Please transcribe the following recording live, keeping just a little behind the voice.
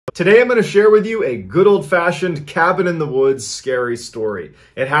Today I'm going to share with you a good old-fashioned cabin in the woods scary story.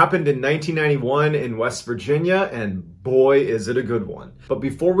 It happened in 1991 in West Virginia, and boy is it a good one. But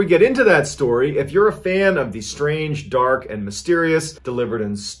before we get into that story, if you're a fan of the strange, dark, and mysterious delivered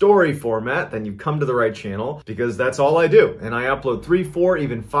in story format, then you've come to the right channel, because that's all I do, and I upload 3, 4,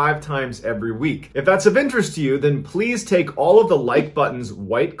 even 5 times every week. If that's of interest to you, then please take all of the like button's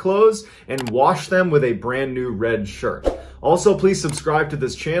white clothes and wash them with a brand new red shirt. Also, please subscribe to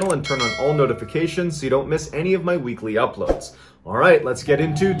this channel and turn on all notifications so you don't miss any of my weekly uploads. All right, let's get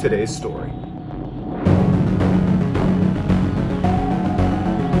into today's story.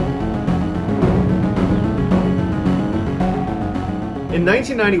 In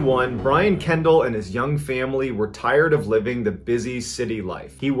 1991, Brian Kendall and his young family were tired of living the busy city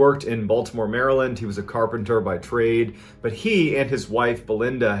life. He worked in Baltimore, Maryland. He was a carpenter by trade, but he and his wife,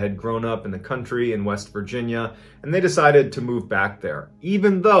 Belinda, had grown up in the country in West Virginia, and they decided to move back there,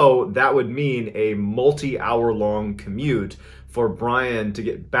 even though that would mean a multi-hour-long commute for Brian to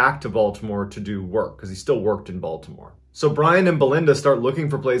get back to Baltimore to do work, because he still worked in Baltimore. So Brian and Belinda start looking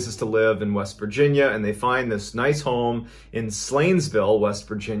for places to live in West Virginia, and they find this nice home in Slanesville, West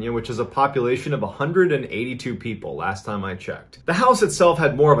Virginia, which has a population of 182 people last time I checked. The house itself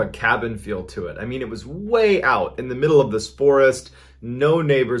had more of a cabin feel to it. I mean, it was way out in the middle of this forest, no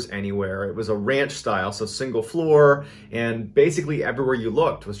neighbors anywhere. It was a ranch style, so single floor, and basically everywhere you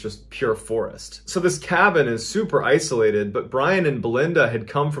looked was just pure forest. So this cabin is super isolated, but Brian and Belinda had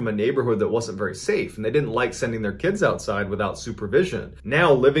come from a neighborhood that wasn't very safe, and they didn't like sending their kids outside without supervision.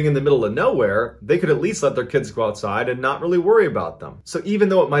 Now, living in the middle of nowhere, they could at least let their kids go outside and not really worry about them. So even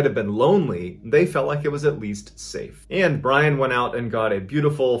though it might have been lonely, they felt like it was at least safe. And Brian went out and got a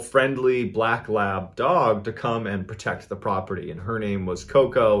beautiful, friendly black lab dog to come and protect the property, and her name was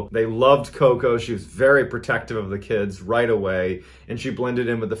Coco. They loved Coco. She was very protective of the kids right away, and she blended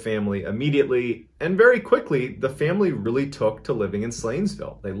in with the family immediately. And very quickly, the family really took to living in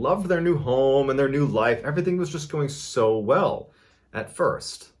Slanesville. They loved their new home and their new life. Everything was just going so well at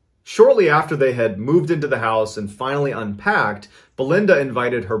first. Shortly after they had moved into the house and finally unpacked, Belinda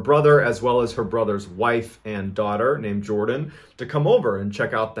invited her brother as well as her brother's wife and daughter named Jordan to come over and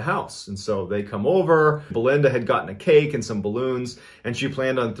check out the house. And so they come over. Belinda had gotten a cake and some balloons, and she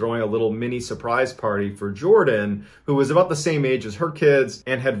planned on throwing a little mini surprise party for Jordan, who was about the same age as her kids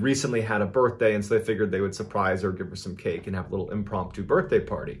and had recently had a birthday, and so they figured they would surprise her, give her some cake, and have a little impromptu birthday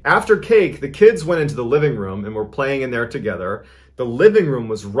party. After cake, the kids went into the living room and were playing in there together. The living room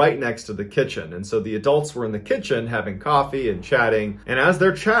was right next to the kitchen, and so the adults were in the kitchen having coffee and chatting, and as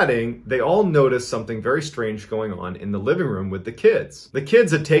they're chatting, they all noticed something very strange going on in the living room with the kids. The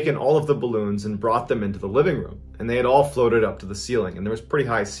kids had taken all of the balloons and brought them into the living room, and they had all floated up to the ceiling, and there was pretty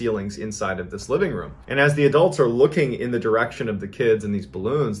high ceilings inside of this living room. And as the adults are looking in the direction of the kids and these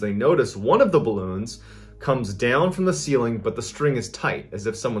balloons, they notice one of the balloons comes down from the ceiling, but the string is tight, as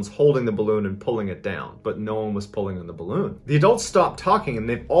if someone's holding the balloon and pulling it down, but no one was pulling on the balloon. The adults stopped talking, and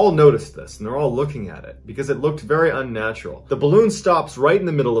they've all noticed this, and they're all looking at it, because it looked very unnatural. The balloon stops right in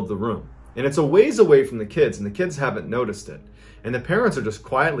the middle of the room, and it's a ways away from the kids, and the kids haven't noticed it. And the parents are just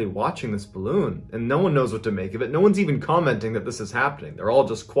quietly watching this balloon, and no one knows what to make of it. No one's even commenting that this is happening. They're all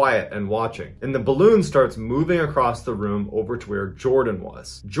just quiet and watching. And the balloon starts moving across the room over to where Jordan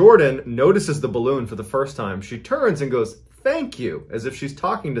was. Jordan notices the balloon for the first time. She turns and goes, "Thank you," as if she's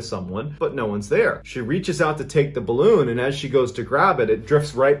talking to someone, but no one's there. She reaches out to take the balloon, and as she goes to grab it, it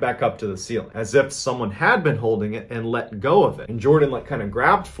drifts right back up to the ceiling, as if someone had been holding it and let go of it. And Jordan kind of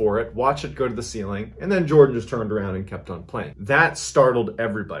grabbed for it, watched it go to the ceiling, and then Jordan just turned around and kept on playing. That startled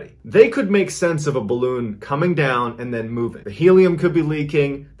everybody. They could make sense of a balloon coming down and then moving. The helium could be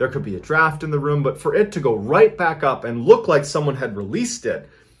leaking, there could be a draft in the room, but for it to go right back up and look like someone had released it,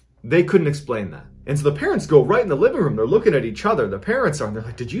 they couldn't explain that. And so the parents go right in the living room. They're looking at each other. The parents are, and they're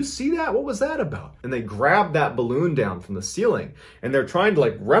like, "Did you see that? What was that about?" And they grab that balloon down from the ceiling, and they're trying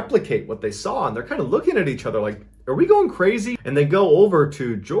to replicate what they saw. And they're kind of looking at each other like, "Are we going crazy?" And they go over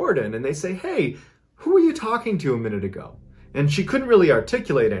to Jordan and they say, "Hey, who were you talking to a minute ago?" And she couldn't really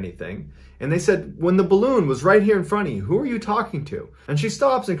articulate anything. And they said, "When the balloon was right here in front of you, who are you talking to?" And she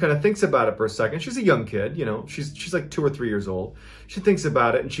stops and kind of thinks about it for a second. She's a young kid, you know, she's like 2 or 3 years old. She thinks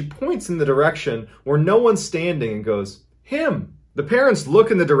about it and she points in the direction where no one's standing and goes, "Him." The parents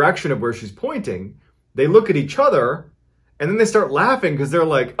look in the direction of where she's pointing. They look at each other and then they start laughing because they're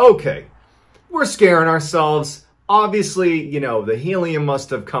like, "Okay, we're scaring ourselves. Obviously, you know, the helium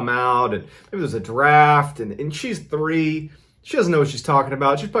must have come out and maybe there's a draft and she's 3. She doesn't know what she's talking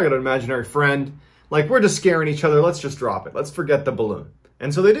about. She's probably got an imaginary friend. Like, we're just scaring each other. Let's just drop it. Let's forget the balloon."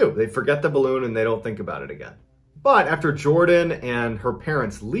 And so they do. They forget the balloon and they don't think about it again. But after Jordan and her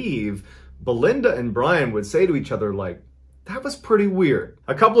parents leave, Belinda and Brian would say to each other, like, that was pretty weird.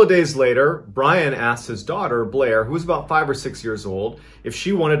 A couple of days later, Brian asked his daughter, Blair, who was about 5 or 6 years old, if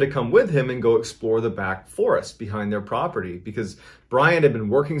she wanted to come with him and go explore the back forest behind their property, because Brian had been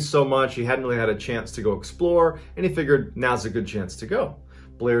working so much, he hadn't really had a chance to go explore, and he figured now's a good chance to go.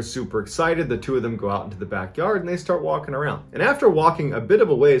 Blair's super excited. The two of them go out into the backyard and they start walking around. And after walking a bit of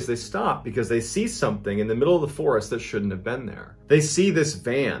a ways, they stop because they see something in the middle of the forest that shouldn't have been there. They see this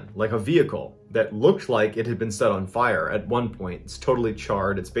van, like a vehicle, that looked like it had been set on fire at one point. It's totally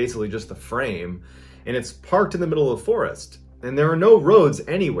charred. It's basically just a frame, and it's parked in the middle of the forest. And there are no roads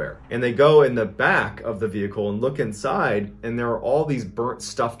anywhere. And they go in the back of the vehicle and look inside, and there are all these burnt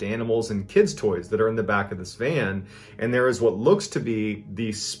stuffed animals and kids' toys that are in the back of this van. And there is what looks to be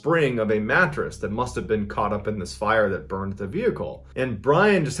the spring of a mattress that must have been caught up in this fire that burned the vehicle. And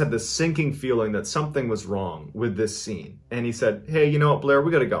Brian just had this sinking feeling that something was wrong with this scene. And he said, hey, you know what, Blair,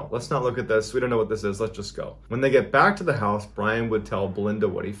 we gotta go. Let's not look at this. We don't know what this is. Let's just go. When they get back to the house, Brian would tell Belinda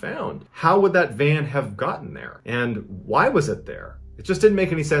what he found. How would that van have gotten there? And why was it there? It just didn't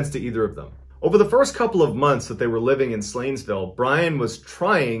make any sense to either of them. Over the first couple of months that they were living in Slanesville, Brian was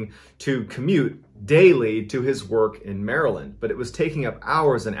trying to commute daily to his work in Maryland, but it was taking up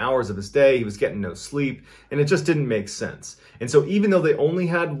hours and hours of his day. He was getting no sleep, and it just didn't make sense. And so even though they only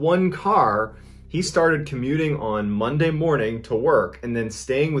had one car, he started commuting on Monday morning to work and then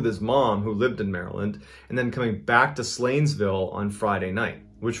staying with his mom, who lived in Maryland, and then coming back to Slanesville on Friday night,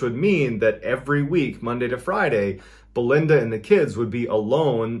 which would mean that every week, Monday to Friday, Belinda and the kids would be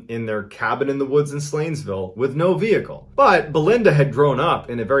alone in their cabin in the woods in Slanesville with no vehicle. But Belinda had grown up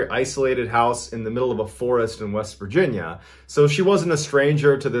in a very isolated house in the middle of a forest in West Virginia, so she wasn't a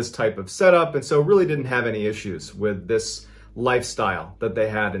stranger to this type of setup, and so really didn't have any issues with this lifestyle that they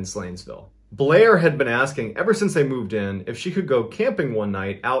had in Slanesville. Blair had been asking ever since they moved in if she could go camping one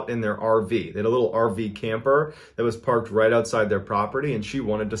night out in their RV. They had a little RV camper that was parked right outside their property, and she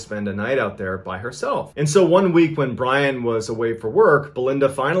wanted to spend a night out there by herself. And so one week when Brian was away for work, Belinda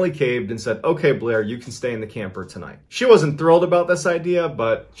finally caved and said, okay, Blair, you can stay in the camper tonight. She wasn't thrilled about this idea,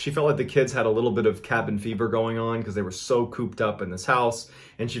 but she felt like the kids had a little bit of cabin fever going on because they were so cooped up in this house,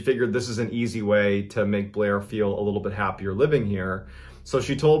 and she figured this is an easy way to make Blair feel a little bit happier living here. So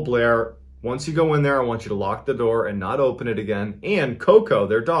she told Blair, once you go in there, I want you to lock the door and not open it again. And Coco,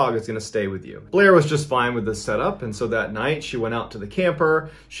 their dog, is going to stay with you. Blair was just fine with this setup. And so that night she went out to the camper.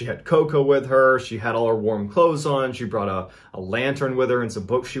 She had Coco with her. She had all her warm clothes on. She brought a lantern with her and some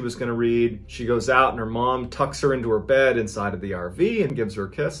books she was going to read. She goes out and her mom tucks her into her bed inside of the RV and gives her a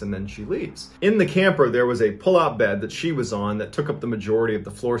kiss, and then she leaves. In the camper, there was a pull-out bed that she was on that took up the majority of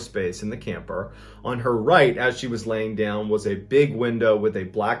the floor space in the camper. On her right, as she was laying down, was a big window with a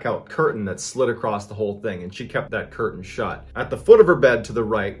blackout curtain that slid across the whole thing, and she kept that curtain shut. At the foot of her bed to the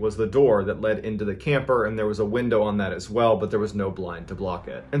right was the door that led into the camper, and there was a window on that as well, but there was no blind to block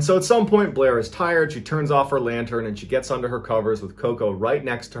it. And so at some point, Blair is tired. She turns off her lantern and she gets under her covers with Coco right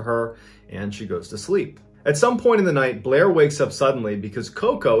next to her, and she goes to sleep. At some point in the night, Blair wakes up suddenly because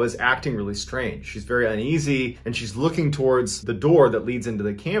Coco is acting really strange. She's very uneasy, and she's looking towards the door that leads into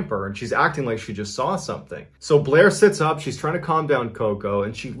the camper, and she's acting like she just saw something. So Blair sits up, she's trying to calm down Coco,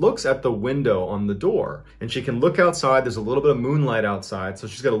 and she looks at the window on the door. And she can look outside, there's a little bit of moonlight outside, so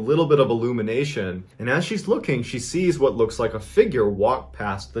she's got a little bit of illumination. And as she's looking, she sees what looks like a figure walk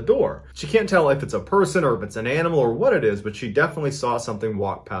past the door. She can't tell if it's a person or if it's an animal or what it is, but she definitely saw something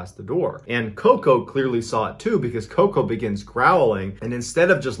walk past the door. And Coco clearly saw it too, because Coco begins growling, and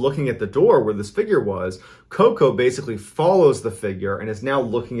instead of just looking at the door where this figure was, Coco basically follows the figure and is now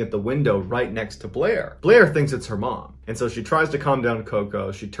looking at the window right next to Blair. Blair thinks it's her mom, and so she tries to calm down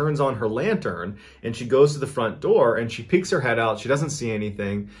Coco. She turns on her lantern and she goes to the front door and she peeks her head out. She doesn't see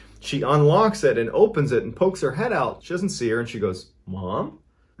anything. She unlocks it and opens it and pokes her head out. She doesn't see her, and she goes, "Mom?"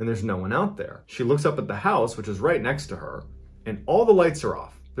 And there's no one out there. She looks up at the house, which is right next to her, and all the lights are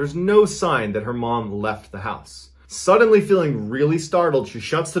off. There's no sign that her mom left the house. Suddenly feeling really startled, she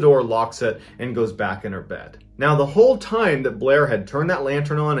shuts the door, locks it, and goes back in her bed. Now, the whole time that Blair had turned that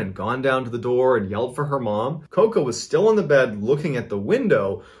lantern on and gone down to the door and yelled for her mom, Coco was still on the bed looking at the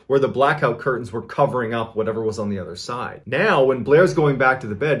window where the blackout curtains were covering up whatever was on the other side. Now, when Blair's going back to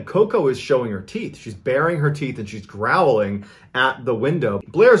the bed, Coco is showing her teeth. She's baring her teeth and she's growling at the window.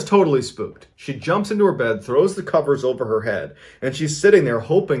 Blair's totally spooked. She jumps into her bed, throws the covers over her head, and she's sitting there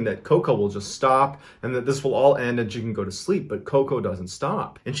hoping that Coco will just stop and that this will all end and she can go to sleep, but Coco doesn't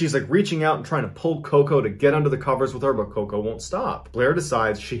stop. And she's like reaching out and trying to pull Coco to get under the covers with her, but Coco won't stop. Blair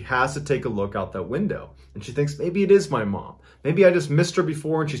decides she has to take a look out that window, and she thinks maybe it is my mom. Maybe I just missed her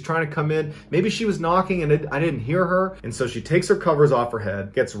before and she's trying to come in. Maybe she was knocking and I didn't hear her. And so she takes her covers off her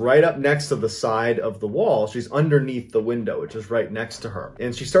head, gets right up next to the side of the wall. She's underneath the window, which is right next to her.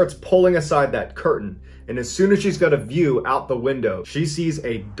 And she starts pulling aside that curtain. And as soon as she's got a view out the window, she sees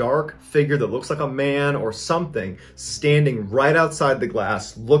a dark figure that looks like a man or something standing right outside the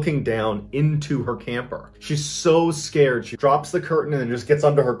glass, looking down into her camper. She's so scared. She drops the curtain and then just gets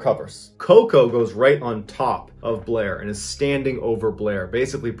under her covers. Coco goes right on top of Blair and is standing over Blair,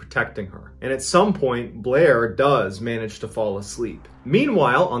 basically protecting her. And at some point, Blair does manage to fall asleep.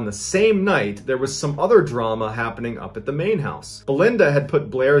 Meanwhile, on the same night, there was some other drama happening up at the main house. Belinda had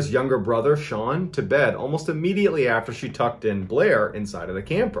put Blair's younger brother, Sean, to bed almost immediately after she tucked in Blair inside of the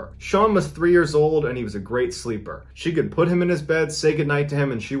camper. Sean was 3 years old and he was a great sleeper. She could put him in his bed, say goodnight to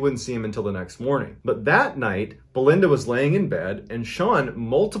him, and she wouldn't see him until the next morning. But that night, Belinda was laying in bed and Sean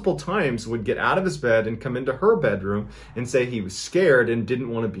multiple times would get out of his bed and come into her bedroom and say he was scared and didn't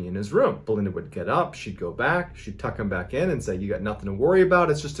want to be in his room. Belinda would get up, she'd go back, she'd tuck him back in and say, you got nothing to worry about,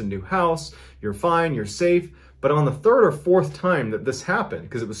 it's just a new house, you're fine, you're safe. But on the third or fourth time that this happened,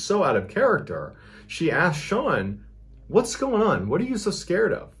 because it was so out of character, she asked Sean, what's going on? What are you so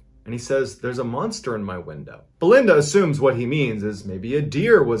scared of? And he says, there's a monster in my window. Belinda assumes what he means is maybe a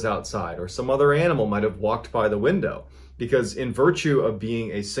deer was outside or some other animal might have walked by the window. Because in virtue of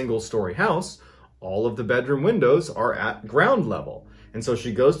being a single-story house, all of the bedroom windows are at ground level. And so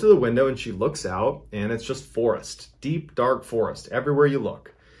she goes to the window and she looks out and it's just forest, deep, dark forest, everywhere you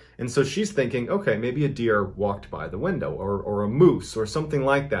look. And so she's thinking, okay, maybe a deer walked by the window or a moose or something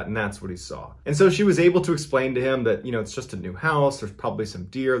like that. And that's what he saw. And so she was able to explain to him that, it's just a new house. There's probably some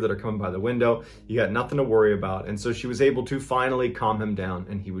deer that are coming by the window. You got nothing to worry about. And so she was able to finally calm him down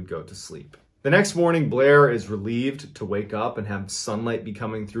and he would go to sleep. The next morning, Blair is relieved to wake up and have sunlight be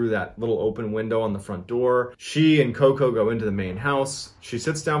coming through that little open window on the front door. She and Coco go into the main house. She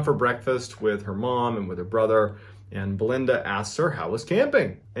sits down for breakfast with her mom and with her brother. And Belinda asks her, how was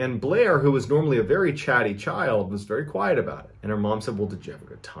camping? And Blair, who was normally a very chatty child, was very quiet about it. And her mom said, well, did you have a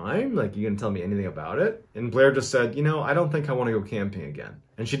good time? Like, you gonna tell me anything about it? And Blair just said, I don't think I want to go camping again.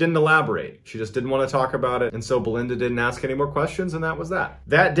 And she didn't elaborate. She just didn't want to talk about it. And so Belinda didn't ask any more questions, and that was that.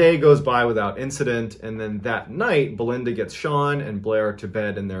 That day goes by without incident. And then that night, Belinda gets Sean and Blair to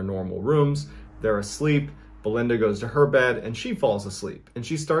bed in their normal rooms. They're asleep. Belinda goes to her bed and she falls asleep. And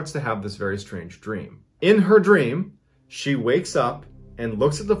she starts to have this very strange dream. In her dream, she wakes up and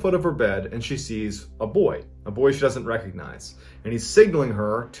looks at the foot of her bed and she sees a boy she doesn't recognize. And he's signaling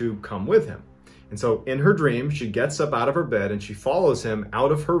her to come with him. And so in her dream, she gets up out of her bed and she follows him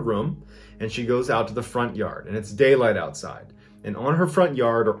out of her room and she goes out to the front yard and it's daylight outside. And on her front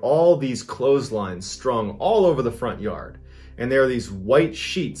yard are all these clotheslines strung all over the front yard. And there are these white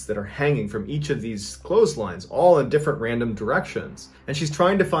sheets that are hanging from each of these clotheslines, all in different random directions. And she's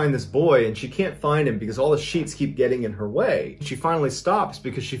trying to find this boy and she can't find him because all the sheets keep getting in her way. She finally stops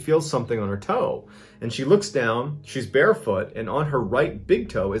because she feels something on her toe. And she looks down, she's barefoot, and on her right big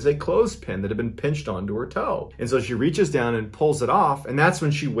toe is a clothespin that had been pinched onto her toe. And so she reaches down and pulls it off, and that's when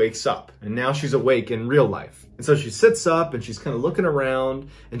she wakes up. And now she's awake in real life. And so she sits up and she's kind of looking around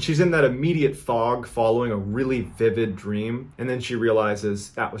and she's in that immediate fog following a really vivid dream. And then she realizes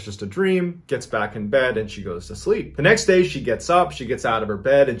that was just a dream, gets back in bed and she goes to sleep. The next day she gets up, she gets out of her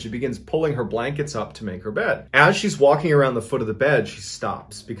bed and she begins pulling her blankets up to make her bed. As she's walking around the foot of the bed, she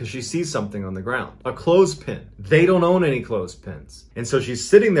stops because she sees something on the ground. A clothespin. They don't own any clothespins. And so she's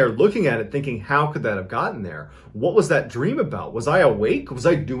sitting there looking at it thinking, how could that have gotten there? What was that dream about? Was I awake? Was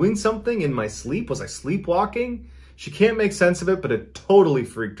I doing something in my sleep? Was I sleepwalking? She can't make sense of it, but it totally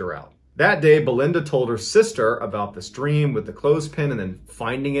freaked her out. That day, Belinda told her sister about this dream with the clothespin and then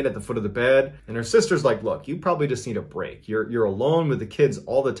finding it at the foot of the bed. And her sister's like, look, you probably just need a break. You're alone with the kids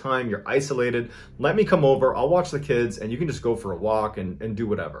all the time. You're isolated. Let me come over. I'll watch the kids and you can just go for a walk and do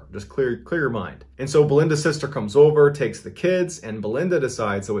whatever. Just clear your mind. And so Belinda's sister comes over, takes the kids, and Belinda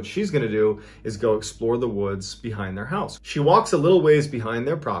decides that what she's going to do is go explore the woods behind their house. She walks a little ways behind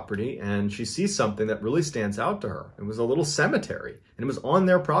their property and she sees something that really stands out to her. It was a little cemetery and it was on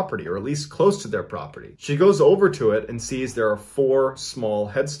their property, or at least close to their property. She goes over to it and sees there are 4 small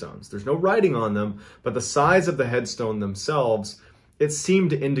headstones. There's no writing on them, but the size of the headstone themselves, it seemed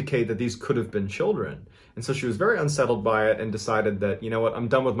to indicate that these could have been children. And so she was very unsettled by it and decided that, you know what, I'm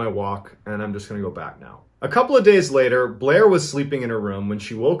done with my walk and I'm just gonna go back now. A couple of days later, Blair was sleeping in her room when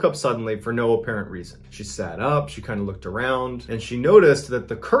she woke up suddenly for no apparent reason. She sat up, she kind of looked around, and she noticed that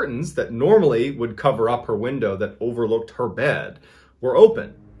the curtains that normally would cover up her window that overlooked her bed were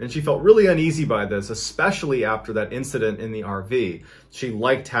open. And she felt really uneasy by this, especially after that incident in the RV. She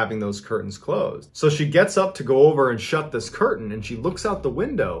liked having those curtains closed. So she gets up to go over and shut this curtain, and she looks out the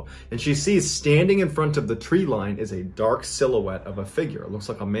window and she sees standing in front of the tree line is a dark silhouette of a figure. It looks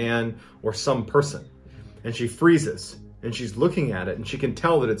like a man or some person. And she freezes and she's looking at it, and she can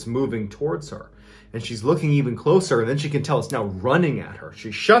tell that it's moving towards her. And she's looking even closer, and then she can tell it's now running at her.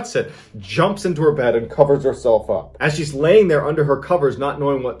 She shuts it, jumps into her bed, and covers herself up. As she's laying there under her covers, not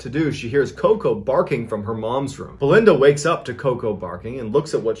knowing what to do, she hears Coco barking from her mom's room. Belinda wakes up to Coco barking and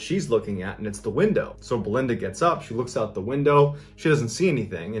looks at what she's looking at, and it's the window. So Belinda gets up, she looks out the window, she doesn't see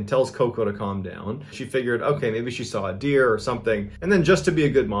anything, and tells Coco to calm down. She figured, okay, maybe she saw a deer or something. And then just to be a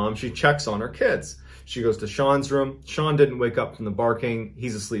good mom, she checks on her kids. She goes to Sean's room. Sean didn't wake up from the barking.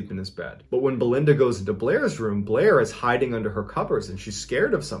 He's asleep in his bed. But when Belinda goes into Blair's room, Blair is hiding under her covers and she's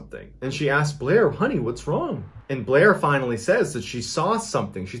scared of something. And she asks Blair, honey, what's wrong? And Blair finally says that she saw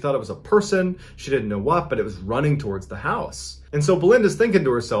something. She thought it was a person. She didn't know what, but it was running towards the house. And so Belinda's thinking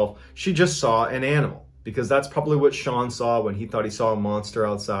to herself, she just saw an animal. Because that's probably what Sean saw when he thought he saw a monster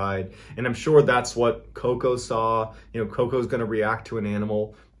outside. And I'm sure that's what Coco saw. You know, Coco's going to react to an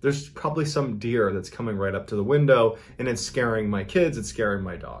animal. There's probably some deer that's coming right up to the window, and it's scaring my kids, it's scaring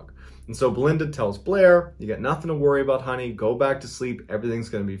my dog. And so Belinda tells Blair, you got nothing to worry about, honey. Go back to sleep. Everything's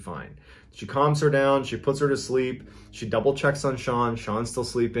going to be fine. She calms her down. She puts her to sleep. She double checks on Sean. Sean's still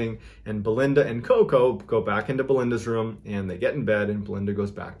sleeping. And Belinda and Coco go back into Belinda's room, and they get in bed, and Belinda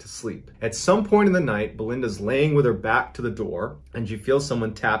goes back to sleep. At some point in the night, Belinda's laying with her back to the door, and she feels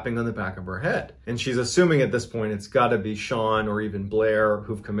someone tapping on the back of her head. And she's assuming at this point it's got to be Sean or even Blair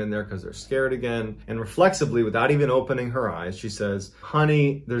who've come in there because they're scared again. And reflexively, without even opening her eyes, she says,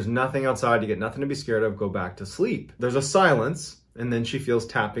 honey, there's nothing outside. You get nothing to be scared of. Go back to sleep. There's a silence. And then she feels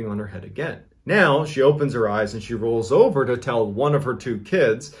tapping on her head again. Now she opens her eyes and she rolls over to tell one of her two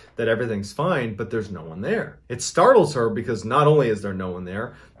kids that everything's fine, but there's no one there. It startles her because not only is there no one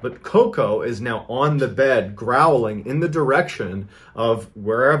there, but Coco is now on the bed growling in the direction of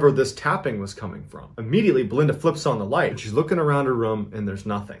wherever this tapping was coming from. Immediately, Belinda flips on the light and she's looking around her room and there's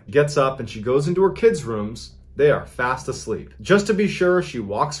nothing. Gets up and she goes into her kids' rooms. They are fast asleep. Just to be sure, she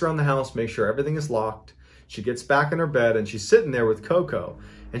walks around the house, makes sure everything is locked. She gets back in her bed and she's sitting there with Coco,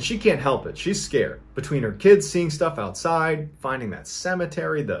 and she can't help it. She's scared. Between her kids seeing stuff outside, finding that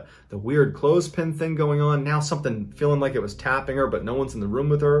cemetery, the weird clothespin thing going on, now something feeling like it was tapping her, but no one's in the room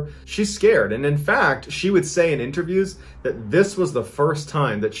with her. She's scared. And in fact, she would say in interviews that this was the first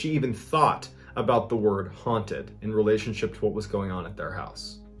time that she even thought about the word haunted in relationship to what was going on at their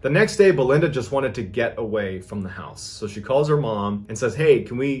house. The next day, Belinda just wanted to get away from the house. So she calls her mom and says, hey,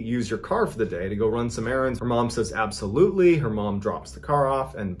 can we use your car for the day to go run some errands? Her mom says, absolutely. Her mom drops the car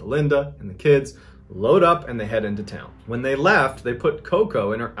off, and Belinda and the kids load up and they head into town. When they left, they put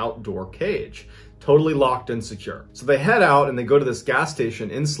Coco in her outdoor cage, totally locked and secure. So they head out and they go to this gas station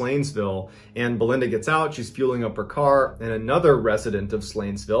in Slanesville, and Belinda gets out, she's fueling up her car, and another resident of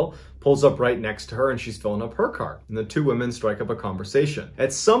Slanesville pulls up right next to her and she's filling up her car. And the two women strike up a conversation.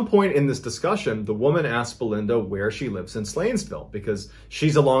 At some point in this discussion, the woman asks Belinda where she lives in Slanesville because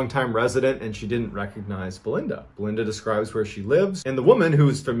she's a longtime resident and she didn't recognize Belinda. Belinda describes where she lives, and the woman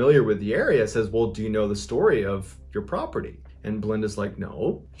who's familiar with the area says, well, do you know the story of your property? And Belinda's like,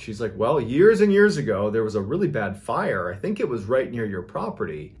 no. She's like, well, years and years ago, there was a really bad fire. I think it was right near your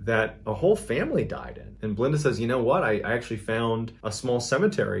property that a whole family died in. And Belinda says, you know what? I actually found a small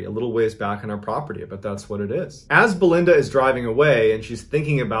cemetery a little ways back on our property. I bet that's what it is. As Belinda is driving away and she's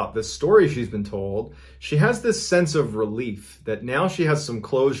thinking about this story she's been told, she has this sense of relief that now she has some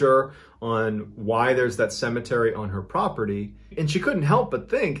closure on why there's that cemetery on her property. And she couldn't help but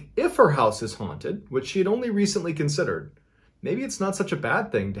think, if her house is haunted, which she had only recently considered, maybe it's not such a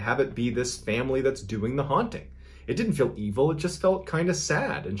bad thing to have it be this family that's doing the haunting. It didn't feel evil, it just felt kind of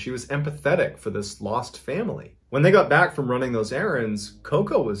sad, and she was empathetic for this lost family. When they got back from running those errands,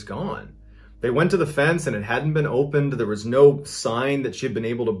 Coco was gone. They went to the fence and it hadn't been opened. There was no sign that she had been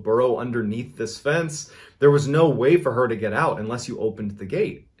able to burrow underneath this fence. There was no way for her to get out unless you opened the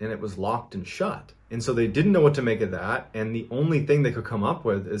gate, and it was locked and shut. And so they didn't know what to make of that, and the only thing they could come up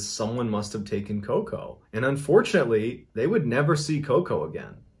with is someone must have taken Coco. And unfortunately, they would never see Coco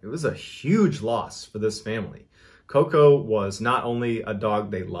again. It was a huge loss for this family. Coco was not only a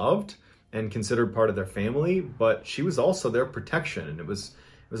dog they loved and considered part of their family, but she was also their protection, and it was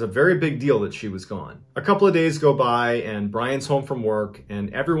a very big deal that she was gone. A couple of days go by and Brian's home from work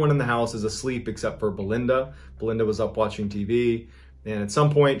and everyone in the house is asleep except for Belinda. Belinda was up watching TV, and at some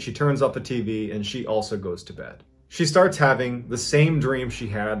point she turns off the TV and she also goes to bed. She starts having the same dream she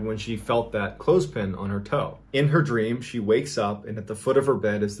had when she felt that clothespin on her toe. In her dream, she wakes up and at the foot of her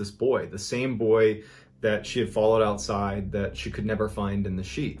bed is this boy, the same boy that she had followed outside that she could never find in the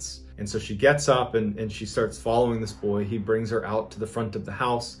sheets. And so she gets up and she starts following this boy. He brings her out to the front of the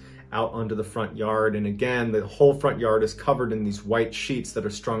house, out onto the front yard. And again, the whole front yard is covered in these white sheets that are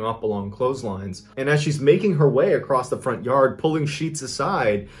strung up along clotheslines. And as she's making her way across the front yard, pulling sheets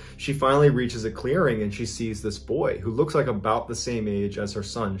aside, she finally reaches a clearing and she sees this boy who looks like about the same age as her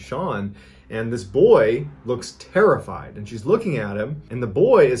son, Sean. And this boy looks terrified and she's looking at him and the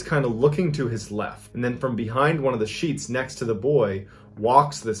boy is kind of looking to his left. And then from behind one of the sheets next to the boy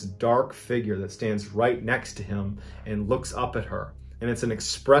walks this dark figure that stands right next to him and looks up at her. And it's an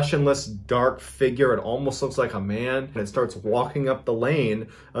expressionless, dark figure. It almost looks like a man. And it starts walking up the lane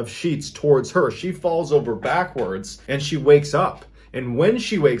of sheets towards her. She falls over backwards and she wakes up. And when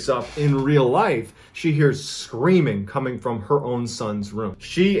she wakes up in real life, she hears screaming coming from her own son's room.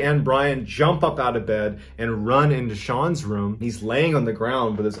 She and Brian jump up out of bed and run into Sean's room. He's laying on the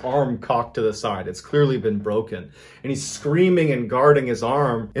ground with his arm cocked to the side. It's clearly been broken. And he's screaming and guarding his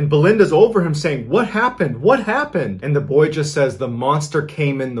arm. And Belinda's over him saying, "What happened? What happened?" And the boy just says, "The monster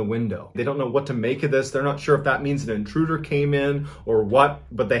came in the window." They don't know what to make of this. They're not sure if that means an intruder came in or what,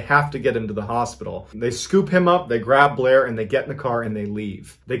 but they have to get him to the hospital. They scoop him up, they grab Blair, and they get in the car and they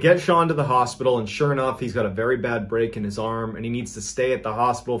leave. They get Sean to the hospital, and sure enough, he's got a very bad break in his arm and he needs to stay at the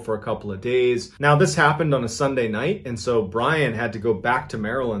hospital for a couple of days. Now, this happened on a Sunday night, and so Brian had to go back to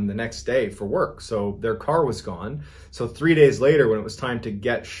Maryland the next day for work. So their car was gone. So 3 days later, when it was time to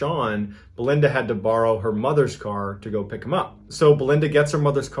get Sean, Belinda had to borrow her mother's car to go pick him up. So Belinda gets her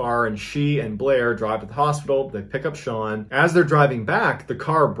mother's car and she and Blair drive to the hospital. They pick up Sean. As they're driving back, the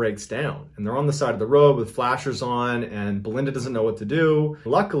car breaks down and they're on the side of the road with flashers on and Belinda doesn't know what to do.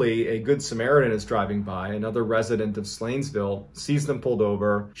 Luckily, a good Samaritan is driving by. Another resident of Slainsville sees them pulled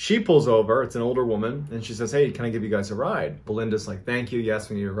over. She pulls over. It's an older woman and she says, "Hey, can I give you guys a ride?" Belinda's like, "Thank you. Yes,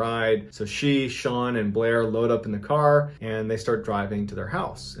 we need a ride." So she, Sean, and Blair load up in the car and they start driving to their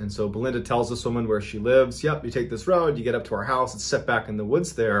house. And so Belinda tells this woman where she lives, "Yep, you take this road, you get up to our house, it's set back in the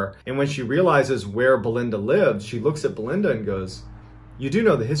woods there." And when she realizes where Belinda lives, she looks at Belinda and goes, "You do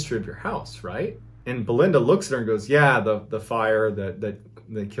know the history of your house, right?" And Belinda looks at her and goes, "Yeah, the fire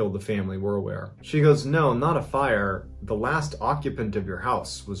that killed the family, we're aware." She goes, "No, not a fire. The last occupant of your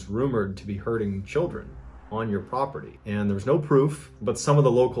house was rumored to be hurting children on your property. And there's no proof, but some of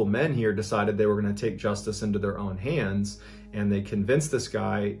the local men here decided they were going to take justice into their own hands, and they convinced this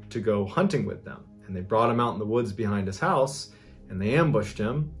guy to go hunting with them. And they brought him out in the woods behind his house, and they ambushed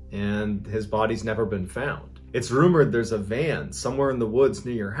him, and his body's never been found. It's rumored there's a van somewhere in the woods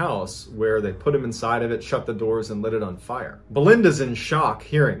near your house where they put him inside of it, shut the doors, and lit it on fire." Belinda's in shock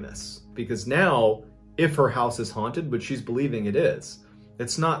hearing this, because now, if her house is haunted, which she's believing it is,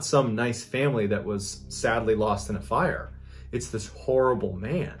 it's not some nice family that was sadly lost in a fire. It's this horrible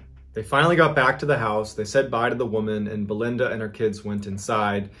man. They finally got back to the house. They said bye to the woman, and Belinda and her kids went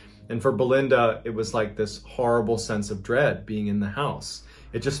inside. And for Belinda, it was like this horrible sense of dread being in the house.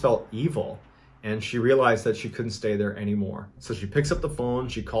 It just felt evil. And she realized that she couldn't stay there anymore. So she picks up the phone,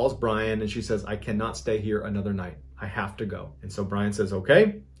 she calls Brian, and she says, "I cannot stay here another night. I have to go." And so Brian says,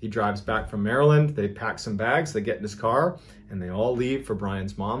 okay. He drives back from Maryland. They pack some bags, they get in his car, and they all leave for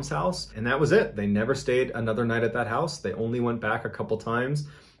Brian's mom's house. And that was it. They never stayed another night at that house. They only went back a couple times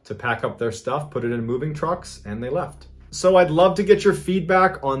to pack up their stuff, put it in moving trucks, and they left. So I'd love to get your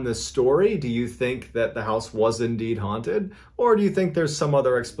feedback on this story. Do you think that the house was indeed haunted? Or do you think there's some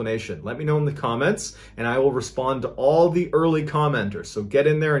other explanation? Let me know in the comments and I will respond to all the early commenters. So get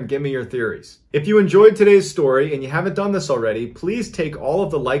in there and give me your theories. If you enjoyed today's story and you haven't done this already, please take all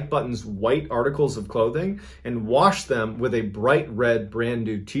of the like button's white articles of clothing and wash them with a bright red brand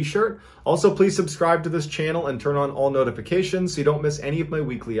new t-shirt. Also, please subscribe to this channel and turn on all notifications so you don't miss any of my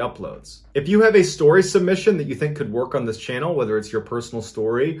weekly uploads. If you have a story submission that you think could work on this channel, whether it's your personal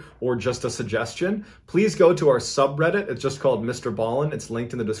story or just a suggestion, please go to our subreddit. It's just called MrBallen. It's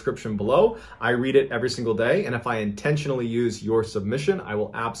linked in the description below. I read it every single day, and if I intentionally use your submission, I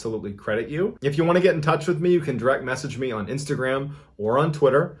will absolutely credit you. If you want to get in touch with me, you can direct message me on Instagram or on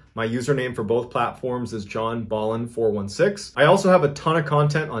Twitter. My username for both platforms is JohnBallen416. I also have a ton of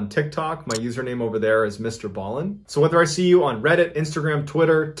content on TikTok. My username over there is MrBallen. So whether I see you on Reddit, Instagram,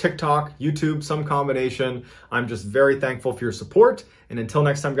 Twitter, TikTok, YouTube, some combination, I'm just very thankful for your support. And until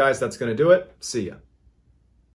next time, guys, that's going to do it. See ya.